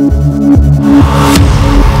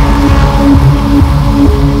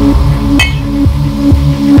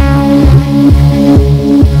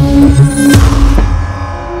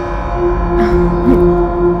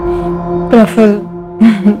 प्रफुल्ल,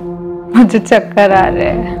 मुझे चक्कर आ रहे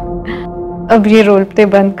हैं। अब ये रोल प्ले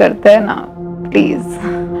बंद करते हैं ना प्लीज,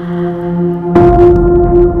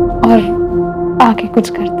 और आगे कुछ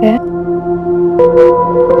करते हैं।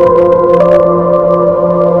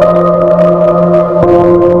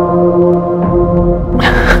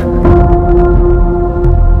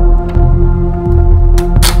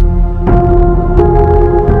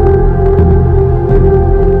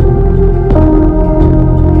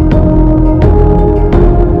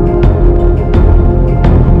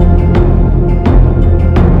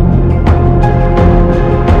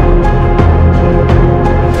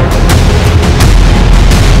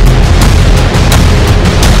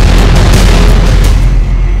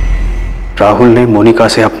 राहुल ने मोनिका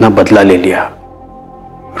से अपना बदला ले लिया।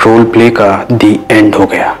 रोल प्ले का दी एंड हो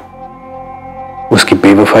गया। उसकी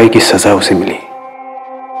बेवफाई की सजा उसे मिली।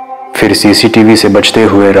 फिर सीसीटीवी से बचते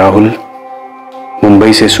हुए राहुल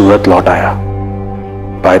मुंबई से सूरत लौट आया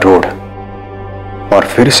बाय रोड, और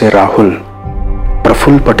फिर से राहुल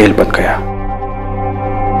प्रफुल्ल पटेल बन गया।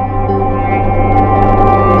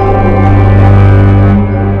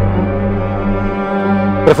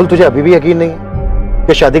 प्रफुल्ल, तुझे अभी भी यकीन नहीं है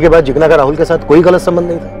कि शादी के बाद जिग्ना का राहुल के साथ कोई गलत संबंध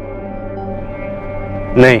नहीं था?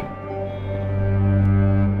 नहीं।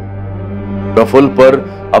 प्रफुल्ल पर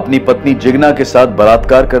अपनी पत्नी जिग्ना के साथ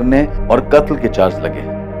बलात्कार करने और कत्ल के चार्ज लगे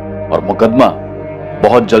हैं और मुकदमा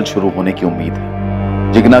बहुत जल्द शुरू होने की उम्मीद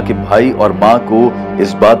है। जिग्ना के भाई और मां को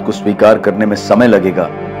इस बात को स्वीकार करने में समय लगेगा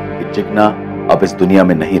कि जिग्ना अब इस दुनिया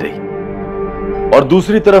में नहीं रही। और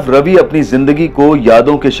दूसरी तरफ रवि अपनी जिंदगी को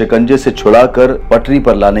यादों के शिकंजे से छुड़ाकर पटरी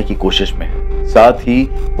पर लाने की कोशिश में है। साथ ही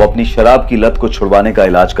वो अपनी शराब की लत को छुड़वाने का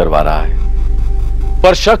इलाज करवा रहा है।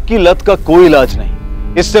 पर शक की लत का कोई इलाज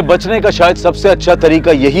नहीं। इससे बचने का शायद सबसे अच्छा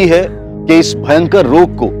तरीका यही है कि इस भयंकर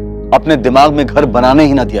रोग को अपने दिमाग में घर बनाने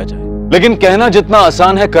ही ना दिया जाए। लेकिन कहना जितना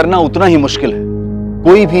आसान है, करना उतना ही मुश्किल है।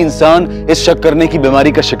 कोई भी इंसान इस शक करने की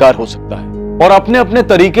बीमारी का शिकार हो सकता है और अपने अपने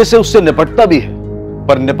तरीके से उससे निपटता भी है।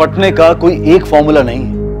 पर निपटने का कोई एक फॉर्मूला नहीं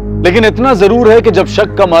है। लेकिन इतना जरूर है कि जब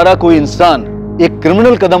शक का मारा कोई इंसान एक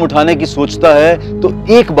क्रिमिनल कदम उठाने की सोचता है तो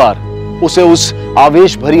एक बार उसे उस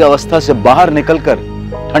आवेश भरी अवस्था से बाहर निकलकर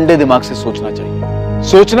ठंडे दिमाग से सोचना चाहिए।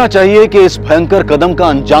 सोचना चाहिए कि इस भयंकर कदम का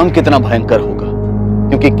अंजाम कितना भयंकर होगा,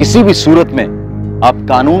 क्योंकि किसी भी सूरत में आप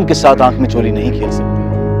कानून के साथ आंख मिचौली नहीं खेल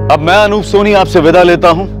सकते। अब मैं अनूप सोनी आपसे विदा लेता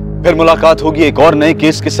हूं। फिर मुलाकात होगी एक और नए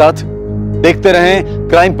केस के साथ। देखते रहें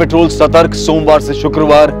क्राइम पेट्रोल सतर्क, सोमवार से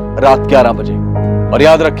शुक्रवार रात 11 बजे। और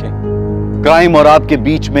याद रखें, क्राइम और आपके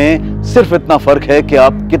बीच में सिर्फ इतना फर्क है कि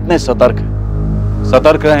आप कितने सतर्क हैं।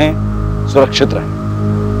 सतर्क रहें, सुरक्षित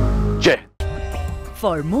रहें। जय।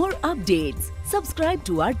 For more updates, subscribe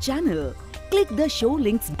to our channel, click the show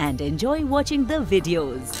links and enjoy watching the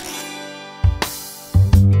videos.